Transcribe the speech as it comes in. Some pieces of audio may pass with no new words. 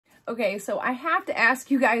Okay, so I have to ask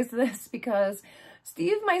you guys this because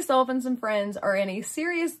Steve, myself, and some friends are in a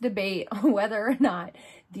serious debate on whether or not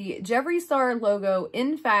the Jeffree Star logo,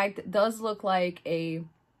 in fact, does look like a,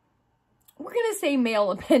 we're gonna say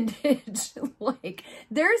male appendage. Like,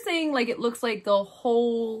 they're saying like it looks like the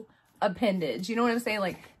whole appendage. You know what I'm saying?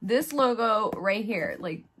 Like, this logo right here,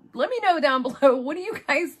 like, let me know down below, what do you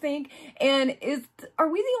guys think? And are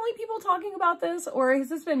we the only people talking about this, or has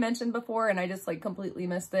this been mentioned before and I just like completely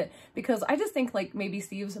missed it? Because I just think like maybe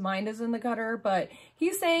Steve's mind is in the gutter, but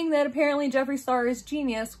he's saying that apparently Jeffree Star is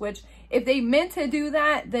genius, which if they meant to do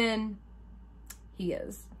that, then he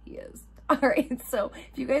is. All right, so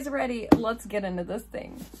if you guys are ready, let's get into this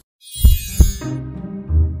thing.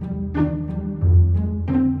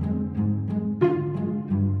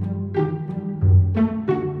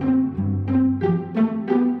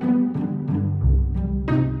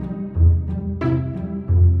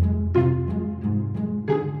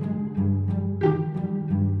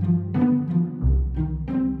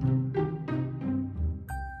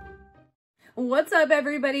 What's up,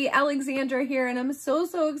 everybody? Alexandra here, and I'm so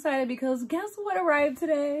excited because guess what arrived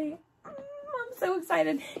today? I'm so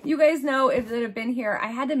excited. You guys know, if that have been here, I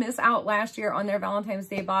had to miss out last year on their Valentine's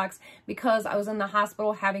Day box because I was in the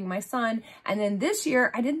hospital having my son. And then this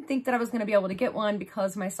year, I didn't think that I was going to be able to get one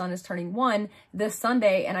because my son is turning 1 this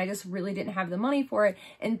Sunday, and I just really didn't have the money for it.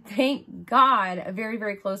 And thank God, a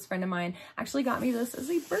very close friend of mine actually got me this as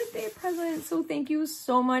a birthday present. So thank you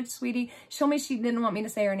so much, sweetie. She told me she didn't want me to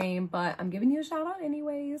say her name, but I'm giving you a shout out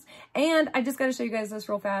anyways. And I just got to show you guys this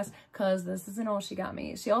real fast because this isn't all she got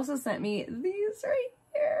me. She also sent me these right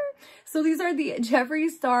here. So these are the Jeffree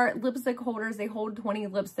Star lipstick holders. They hold 20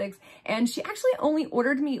 lipsticks, and she actually only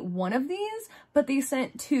ordered me one of these, but they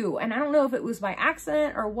sent 2, and I don't know if it was by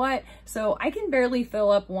accident or what, so I can barely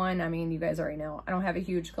fill up one. I mean, you guys already know I don't have a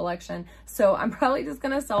huge collection, so I'm probably just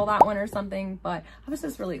gonna sell that one or something, but I was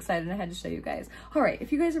just really excited and I had to show you guys. All right,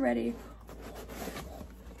 if you guys are ready.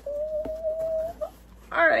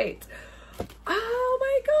 All right. Oh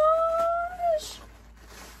my gosh.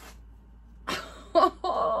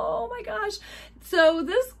 Oh my gosh. So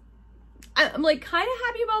this, I'm like kind of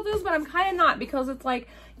happy about this, but I'm kind of not, because it's like,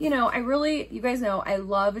 you know, you guys know I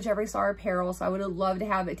love Jeffree Star apparel, so I would have loved to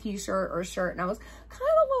have a t-shirt or a shirt, and I was kind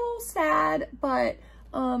of a little sad, but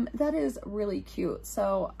that is really cute.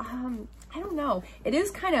 So I don't know, it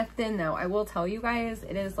is kind of thin though, I will tell you guys.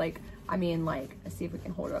 It is like, I mean, like, let's see if we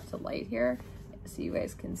can hold it up to light here so you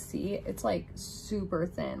guys can see. It's like super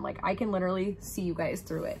thin, like I can literally see you guys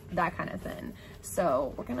through it, that kind of thin.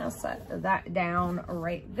 So we're gonna set that down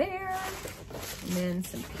right there, and then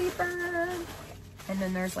some paper, and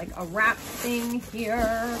then there's like a wrap thing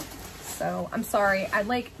here. So I'm sorry, I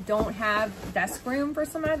like don't have desk room for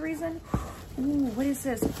some odd reason. Ooh, what is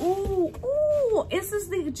this? Ooh, this is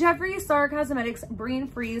the Jeffree Star Cosmetics Brain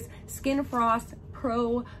Freeze Skin Frost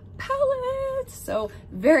Pro palette. So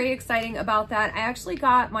very exciting about that. I actually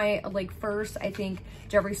got my like first, I think,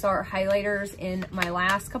 Jeffree Star highlighters in my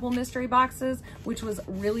last couple mystery boxes, which was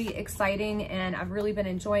really exciting, and I've really been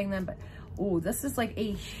enjoying them. But oh, this is like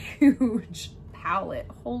a huge palette.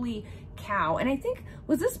 Holy cow. And I think,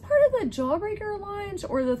 was this part of the Jawbreaker launch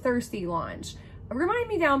or the Thirsty launch? Remind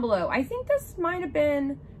me down below. I think this might have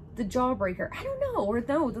been the Jawbreaker. I don't know. Or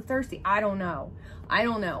no, the Thirsty. I don't know.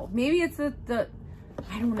 Maybe it's the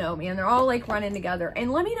I don't know, man. They're all like running together.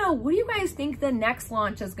 And let me know, what do you guys think the next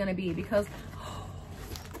launch is going to be? Because,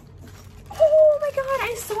 oh my God,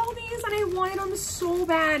 I saw these and I wanted them so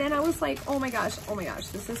bad. And I was like, oh my gosh,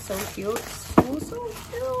 this is so cute. So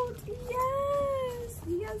cute.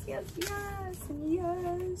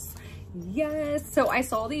 Yes. So I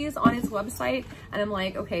saw these on its website and I'm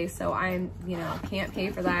like, okay, so I'm, you know, can't pay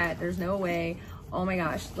for that. There's no way. Oh my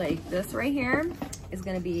gosh, like this right here is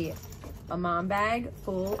going to be a mom bag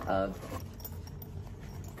full of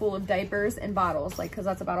diapers and bottles, like, because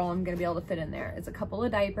that's about all I'm gonna be able to fit in there. It's a couple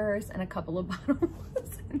of diapers and a couple of bottles,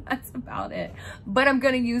 and that's about it, but I'm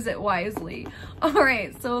gonna use it wisely. All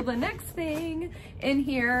right, so the next thing in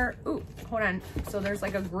here, ooh, hold on, so there's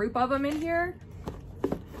like a group of them in here.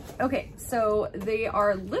 Okay, so they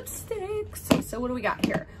are lipsticks. So what do we got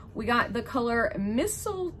here? We got the color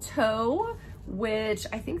Mistletoe, which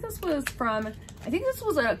I think this was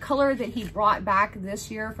a color that he brought back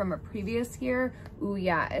this year from a previous year. Ooh,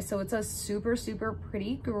 yeah. So it's a super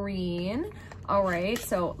pretty green. All right,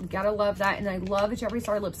 so gotta love that. And I love Jeffree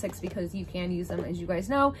Star lipsticks because you can use them, as you guys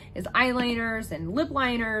know, as eyeliners and lip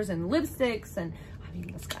liners and lipsticks. And I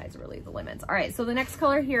mean, the sky's really the limits. All right, so the next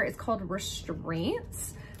color here is called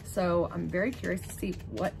Restraints. So I'm very curious to see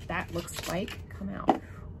what that looks like come out.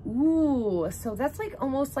 Ooh, so that's like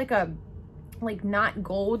almost like a like not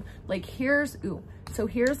gold, like here's, ooh, so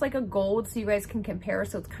here's like a gold so you guys can compare.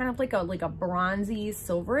 So it's kind of like a bronzy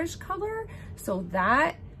silverish color. So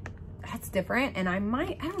that's different. And I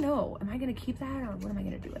don't know, am I gonna keep that or what am I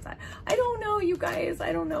gonna do with that? I don't know, you guys,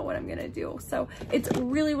 I don't know what I'm gonna do. So it's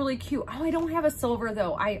really, really cute. Oh, I don't have a silver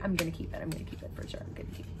though. I'm gonna keep it. I'm gonna keep it for sure. I'm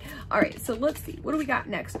gonna keep it. All right, so let's see, what do we got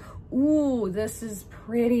next? Ooh, this is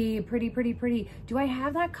pretty, pretty, pretty, pretty. Do I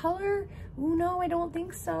have that color? Ooh, no, I don't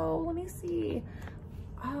think so. Let me see.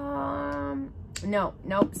 No,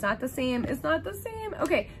 it's not the same. It's not the same.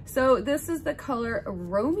 Okay, so this is the color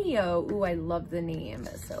Romeo. Ooh, I love the name.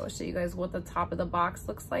 So I'll show you guys what the top of the box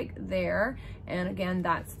looks like there. And again,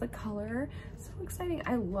 that's the color. So exciting.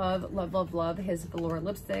 I love, love, love, love his velour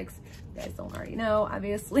lipsticks. You guys don't already know,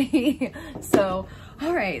 obviously. So,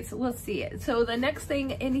 all right, so let's see it. So the next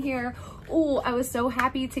thing in here, oh, I was so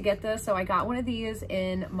happy to get this. So I got one of these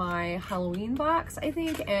in my Halloween box, I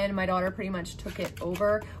think, and my daughter pretty much took it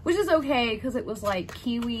over, which is okay because it was like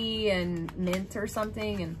kiwi and mint or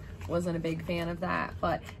something, and wasn't a big fan of that.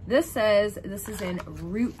 But this says this is in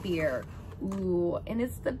root beer. Ooh, and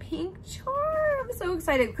it's the pink jar. I'm so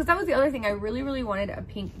excited because that was the other thing. I really, really wanted a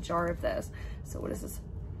pink jar of this. So what is this?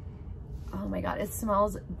 Oh my God, it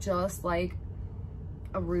smells just like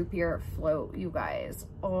a root beer float, you guys.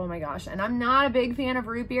 Oh my gosh. And I'm not a big fan of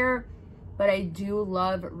root beer, but I do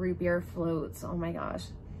love root beer floats. Oh my gosh.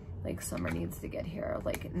 Like summer needs to get here,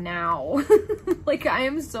 like now. Like I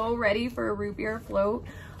am so ready for a root beer float.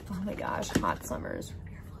 Oh my gosh, hot summers, root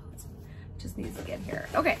beer floats. Just needs to get here.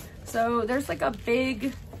 Okay, so there's like a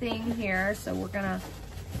big thing here. So we're gonna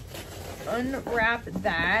unwrap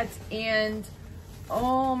that and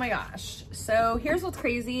oh my gosh. So here's what's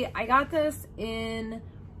crazy. I got this in,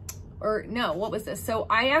 or no, what was this? So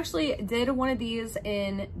I actually did one of these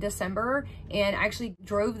in December and actually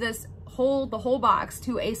drove the whole box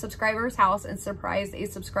to a subscriber's house and surprised a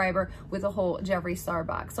subscriber with a whole Jeffree Star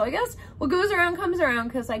box. So I guess what goes around comes around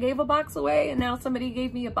because I gave a box away and now somebody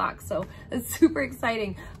gave me a box. So it's super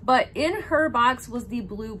exciting. But in her box was the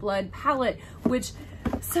Blue Blood palette, which,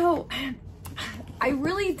 so I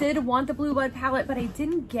really did want the Blue Blood palette, but I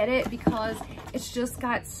didn't get it because it's just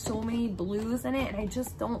got so many blues in it. And I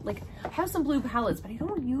just don't like, I have some blue palettes, but I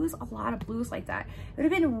don't use a lot of blues like that. It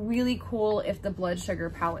would have been really cool if the Blood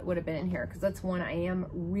Sugar palette would have been in here because that's one I am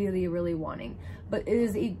really, really wanting. But it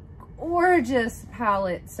is a gorgeous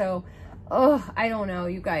palette. So, oh, I don't know,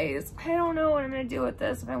 you guys. I don't know what I'm going to do with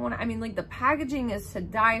this. If I want to, I mean, like the packaging is to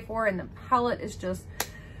die for and the palette is just,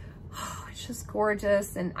 it's just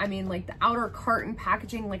gorgeous. And I mean, like the outer carton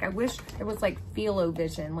packaging, like I wish there was like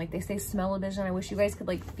feel-o-vision, like they say smell-o-vision. I wish you guys could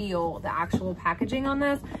like feel the actual packaging on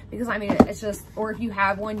this because I mean, it's just, or if you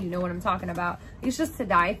have one, you know what I'm talking about. It's just to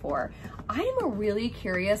die for. I'm really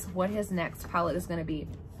curious what his next palette is going to be.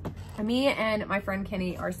 Me and my friend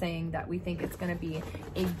Kenny are saying that we think it's going to be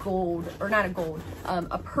a gold, or not a gold,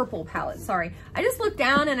 a purple palette. Sorry. I just looked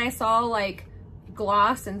down and I saw like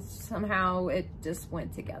gloss and somehow it just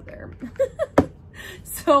went together.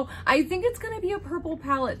 So I think it's going to be a purple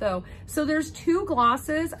palette though. So there's two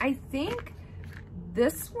glosses. I think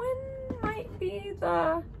this one might be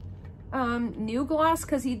the new gloss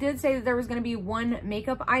because he did say that there was going to be one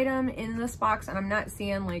makeup item in this box and I'm not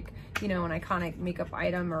seeing like, you know, an iconic makeup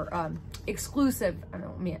item or exclusive, I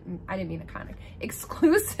didn't mean iconic,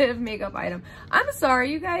 exclusive makeup item. I'm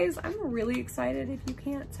sorry, you guys, I'm really excited if you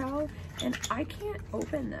can't tell, and I can't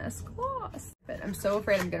open this gloss, but I'm so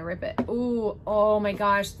afraid I'm gonna rip it. Ooh, oh my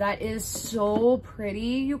gosh, that is so pretty,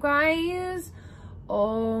 you guys.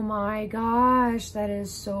 Oh my gosh, that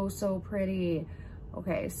is so, so pretty.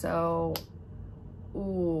 Okay, so,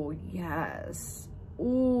 ooh, yes.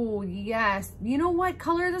 Ooh, yes. You know what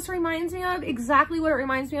color this reminds me of? Exactly what it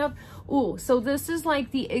reminds me of. Ooh, so this is like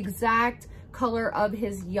the exact color of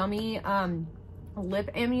his Yummy lip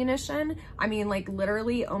ammunition. I mean, like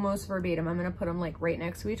literally almost verbatim. I'm gonna put them like right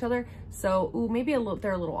next to each other. So, ooh, maybe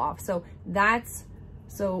they're a little off. So that's,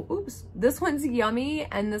 so, oops, this one's Yummy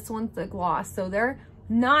and this one's the gloss. So they're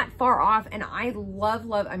not far off, and I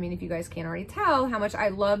love, I mean, if you guys can't already tell how much I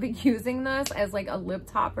love using this as like a lip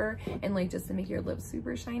topper and like just to make your lips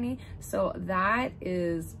super shiny. So that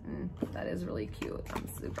is really cute. I'm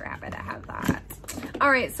super happy to have that.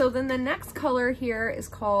 All right, so then the next color here is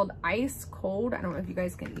called Ice Cold. I don't know if you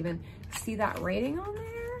guys can even see that rating on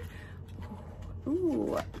there.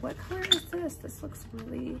 Ooh, what color is this? This looks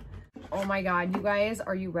really, oh my God, you guys,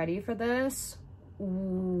 are you ready for this?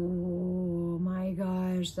 Ooh, my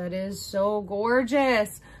gosh, that is so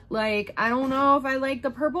gorgeous. Like, I don't know if I like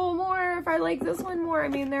the purple more, if I like this one more. I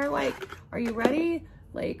mean, they're like, are you ready?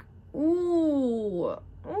 Like, ooh,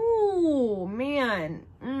 man.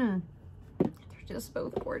 just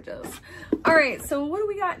both gorgeous. All right, so what do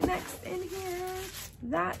we got next in here?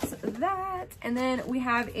 That's that. And then we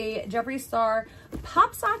have a Jeffree Star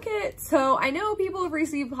pop socket. So I know people have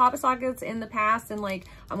received pop sockets in the past and like,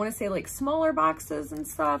 I want to say like smaller boxes and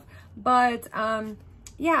stuff, but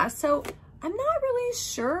yeah, so I'm not really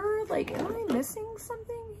sure, like, am I missing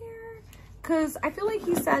something here? Because I feel like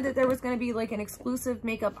he said that there was going to be like an exclusive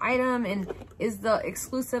makeup item, and is the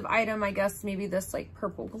exclusive item, I guess, maybe this like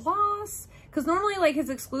purple gloss? Because normally like his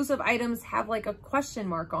exclusive items have like a question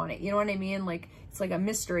mark on it. You know what I mean? Like it's like a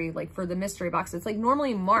mystery, like for the mystery box, it's like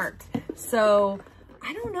normally marked. So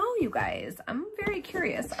I don't know, you guys. I'm very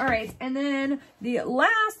curious. All right. And then the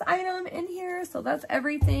last item in here, so that's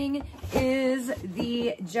everything, is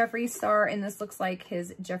the Jeffree Star. And this looks like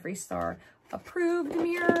his Jeffree Star approved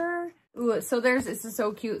mirror. Ooh, so this is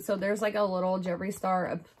so cute. So there's like a little Jeffree Star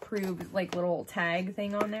approved like little tag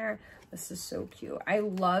thing on there. This is so cute. I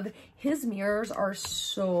love his mirrors, are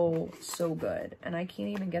so good. And I can't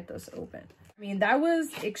even get this open. I mean, that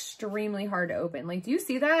was extremely hard to open. Like, do you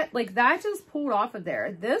see that? Like, that just pulled off of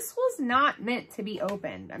there. This was not meant to be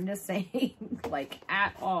opened. I'm just saying, like,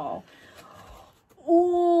 at all.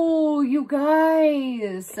 Oh, you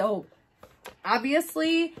guys. So,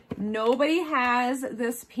 obviously, nobody has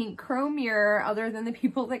this pink chrome mirror other than the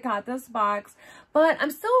people that got this box. But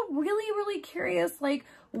I'm still really curious, like,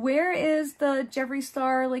 where is the Jeffree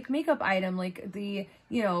Star, like, makeup item? Like, the,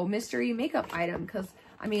 you know, mystery makeup item? Because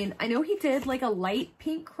I mean, I know he did like a light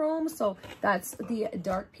pink chrome, so that's the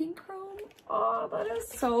dark pink chrome. Oh, that is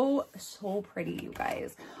so pretty, you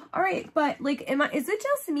guys. All right, but like, is it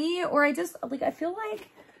just me, or I feel like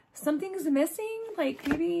something's missing? Like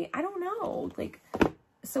maybe, I don't know. Like,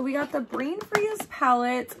 so we got the Brain Freeze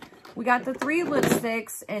palette, we got the 3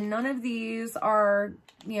 lipsticks, and none of these are,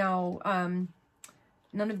 you know,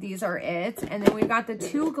 none of these are it. And then we've got the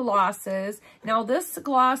 2 glosses. Now this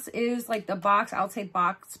gloss is like the box, outside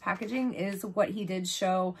box packaging is what he did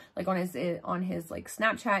show like on his like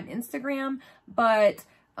Snapchat and Instagram. But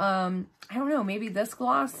I don't know, maybe this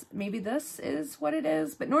gloss, maybe this is what it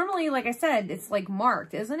is. But normally, like I said, it's like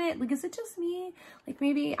marked, isn't it? Like, is it just me? Like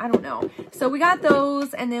maybe, I don't know. So we got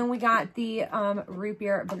those, and then we got the Root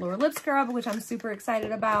Beer Velour Lip Scrub, which I'm super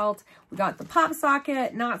excited about. We got the pop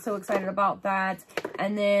socket, not so excited about that.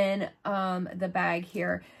 And then the bag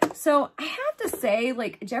here. So I have to say,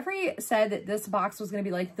 like, Jeffree said that this box was going to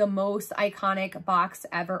be like the most iconic box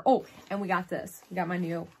ever. Oh, and we got this. We got my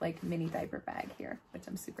new like mini diaper bag here, which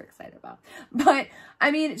I'm super excited about. But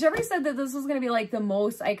I mean, Jeffree said that this was going to be like the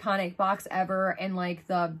most iconic box ever, and like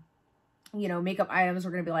the, you know, makeup items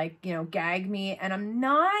were going to be like, you know, gag me. And I'm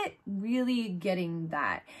not really getting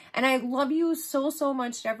that. And I love you so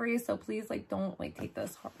much, Jeffree. So please, like, don't like take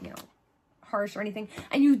this, you know, harsh or anything.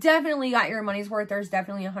 And you definitely got your money's worth. There's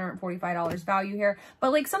definitely $145 value here.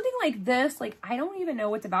 But like something like this, like, I don't even know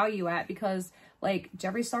what to value at, because like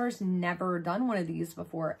Jeffree Star's never done one of these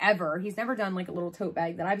before, ever. He's never done like a little tote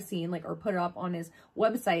bag that I've seen, like, or put it up on his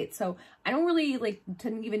website. So I don't really like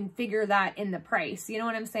to even figure that in the price. You know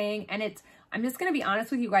what I'm saying? And it's, I'm just going to be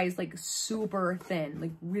honest with you guys, like super thin,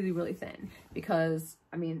 like really thin, because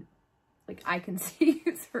I mean, like I can see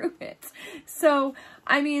through it. So,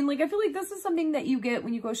 I mean, like, I feel like this is something that you get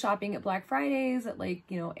when you go shopping at Black Fridays at like,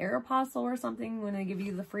 you know, Aeropostale or something, when they give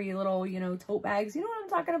you the free little, you know, tote bags. You know what I'm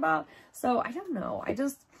talking about? So I don't know. I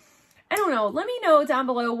don't know. Let me know down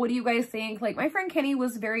below. What do you guys think? Like, my friend Kenny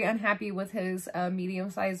was very unhappy with his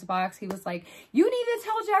medium-sized box. He was like, you need to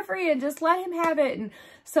tell Jeffree and just let him have it. And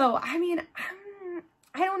so, I mean,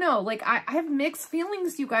 I don't know. Like, I have mixed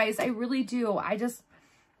feelings, you guys. I really do.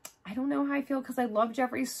 I don't know how I feel, because I love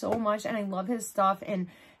Jeffree so much and I love his stuff, and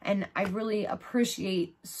I really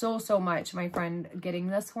appreciate so much my friend getting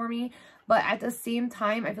this for me. But at the same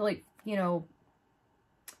time, I feel like, you know,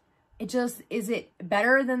 it just, is it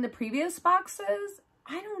better than the previous boxes?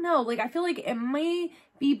 I don't know. Like, I feel like it may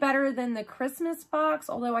be better than the Christmas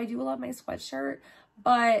box, although I do love my sweatshirt.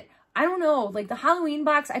 But I don't know, like the Halloween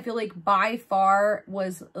box, I feel like by far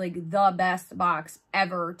was like the best box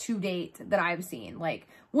ever to date that I've seen. Like,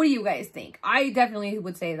 what do you guys think? I definitely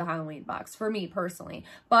would say the Halloween box for me personally.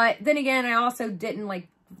 But then again, I also didn't like,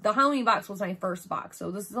 the Halloween box was my first box. So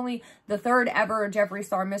this is only the 3rd ever Jeffree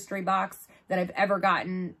Star mystery box that I've ever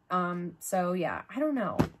gotten. So yeah, I don't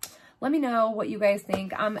know. Let me know what you guys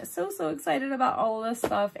think. I'm so excited about all of this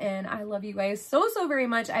stuff, and I love you guys so very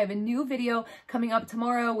much. I have a new video coming up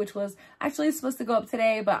tomorrow, which was actually supposed to go up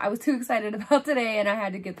today, but I was too excited about today and I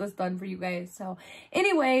had to get this done for you guys. So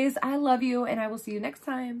anyways, I love you, and I will see you next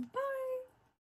time. Bye.